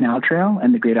C&O Canal Trail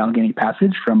and the Great Allegheny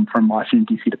Passage from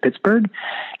Washington D.C. to Pittsburgh,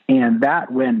 and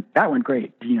that went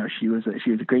great. She was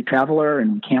a great traveler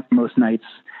and we camped most nights,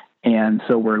 and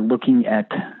so we're looking at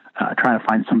trying to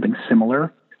find something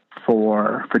similar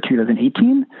for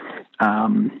 2018.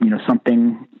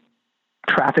 Something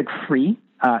traffic free.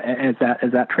 As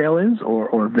that trail is,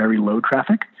 or very low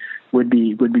traffic, would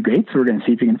be great. So we're going to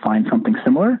see if we can find something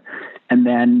similar, and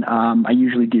then I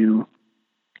usually do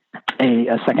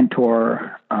a second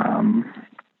tour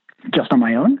just on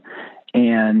my own.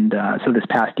 And so this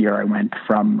past year, I went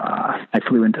I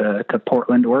flew into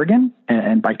Portland, Oregon,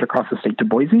 and biked across the state to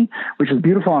Boise, which is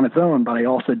beautiful on its own. But I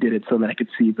also did it so that I could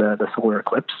see the solar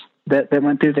eclipse that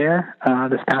went through there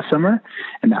this past summer,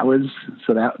 and that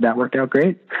worked out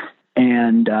great.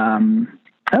 And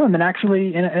and then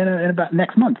actually in about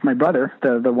next month, my brother,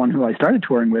 the one who I started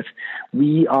touring with,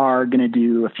 we are going to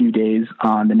do a few days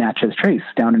on the Natchez Trace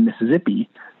down in Mississippi,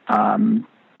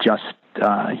 just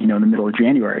in the middle of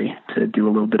January, to do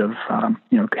a little bit of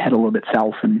head a little bit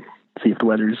south and see if the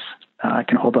weather's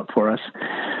can hold up for us.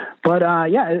 But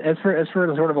as for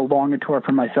sort of a longer tour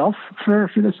for myself for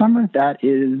the summer, that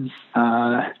is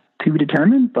to be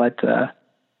determined, but.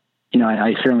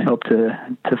 I certainly hope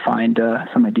to find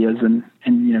some ideas and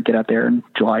get out there in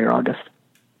July or August.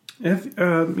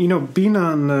 Being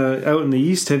out in the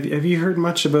East, have you heard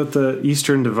much about the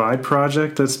Eastern Divide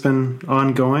project that's been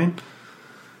ongoing?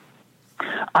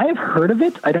 I have heard of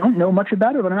it. I don't know much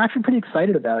about it, but I'm actually pretty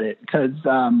excited about it because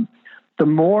the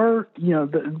more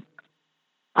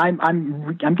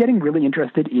I'm getting really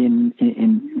interested in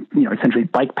essentially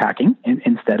bike packing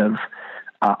instead of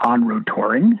on-road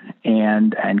touring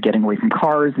and getting away from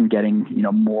cars and getting,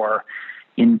 more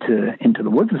into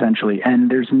the woods essentially. And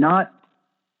there's not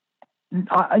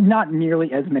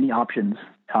nearly as many options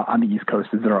on the East Coast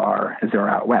as there are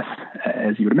out West,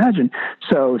 as you would imagine.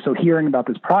 So hearing about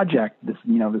this project, this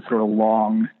sort of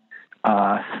long,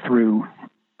 through,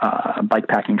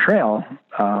 bikepacking trail,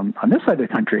 on this side of the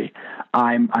country,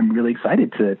 I'm really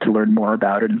excited to learn more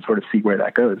about it and sort of see where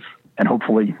that goes and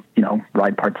hopefully,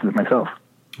 ride parts of it myself.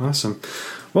 Awesome.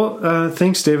 Well,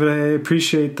 thanks, David. I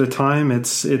appreciate the time.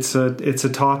 It's a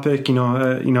topic,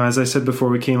 as I said before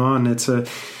we came on, it's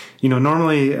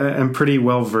normally I'm pretty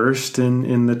well versed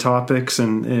in the topics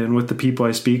and with the people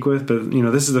I speak with, but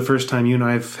this is the first time you and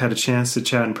I have had a chance to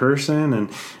chat in person and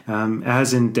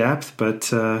as in depth.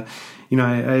 But I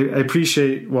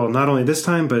appreciate, well, not only this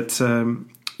time, but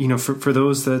for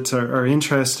those that are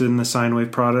interested in the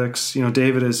Sinewave products,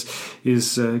 David is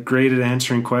great at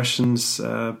answering questions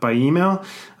by email,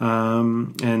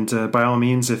 and by all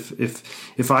means,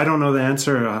 if I don't know the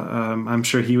answer, I'm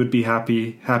sure he would be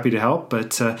happy to help.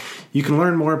 But you can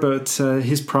learn more about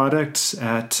his products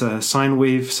at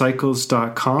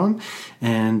sinewavecycles.com,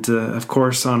 and of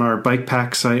course on our bike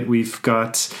pack site we've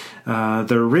got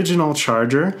the original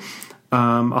charger.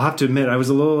 I'll have to admit I was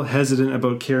a little hesitant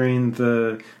about carrying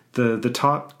the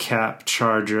top cap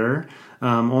charger,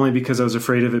 only because I was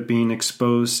afraid of it being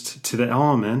exposed to the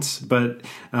elements. But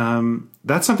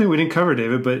that's something we didn't cover,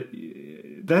 David. But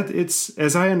it's,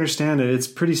 as I understand it, it's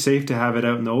pretty safe to have it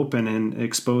out in the open and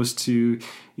exposed to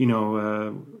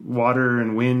water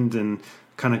and wind and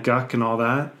kind of guck and all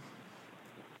that.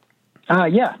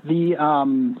 What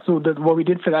we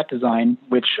did for that design,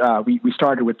 which we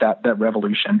started with that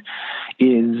revolution,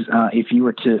 is if you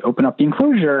were to open up the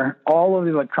enclosure, all of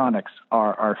the electronics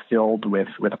are filled with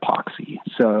epoxy.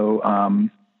 So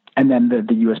and then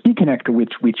the USB connector,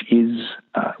 which is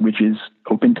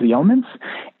open to the elements,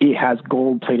 it has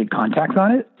gold-plated contacts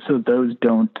on it, so those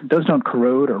don't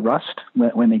corrode or rust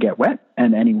when they get wet,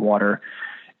 and any water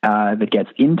that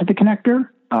gets into the connector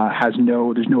there's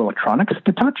no electronics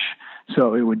to touch.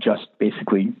 So it would just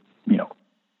basically,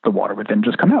 the water would then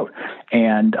just come out,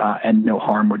 and no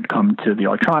harm would come to the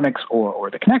electronics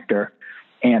or the connector.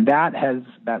 And that has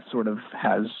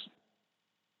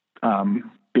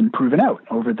been proven out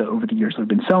over the years we've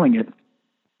been selling it.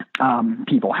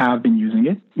 People have been using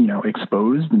it,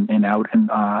 exposed and out and,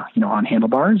 on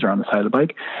handlebars or on the side of the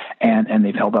bike, and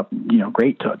they've held up,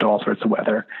 great to all sorts of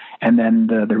weather. And then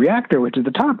the reactor, which is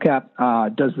the top cap,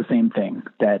 does the same thing,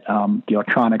 that the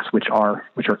electronics, which are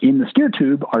in the steer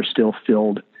tube, are still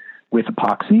filled with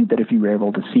epoxy, that if you were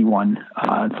able to see one,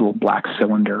 it's a little black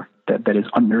cylinder that is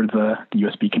under the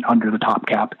USB under the top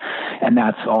cap. And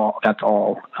that's all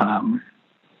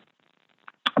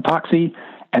epoxy.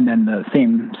 And then the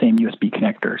same USB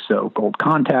connector, so gold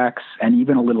contacts, and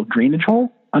even a little drainage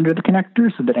hole under the connector,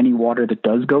 so that any water that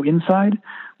does go inside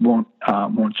won't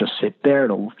just sit there.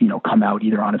 It'll come out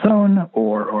either on its own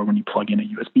or when you plug in a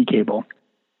USB cable.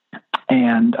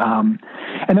 And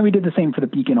then we did the same for the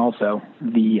beacon also.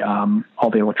 All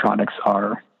the electronics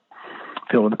are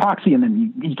filled with epoxy, and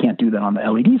then you can't do that on the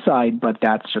LED side, but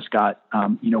that's just got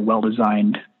well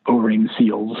designed O-ring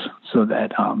seals so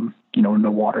that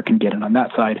no water can get in on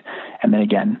that side. And then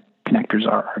again, connectors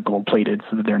are gold plated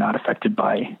so that they're not affected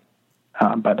by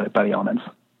the elements.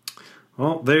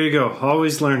 Well, there you go.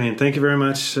 Always learning. Thank you very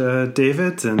much,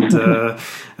 David. And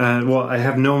well, I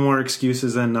have no more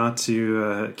excuses than not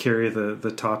to carry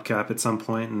the top cap at some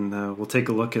point, and we'll take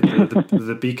a look at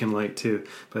the beacon light too.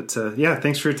 But yeah,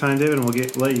 thanks for your time, David, and we'll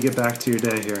let you get back to your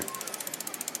day here.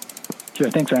 Sure.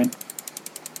 Thanks, Ryan.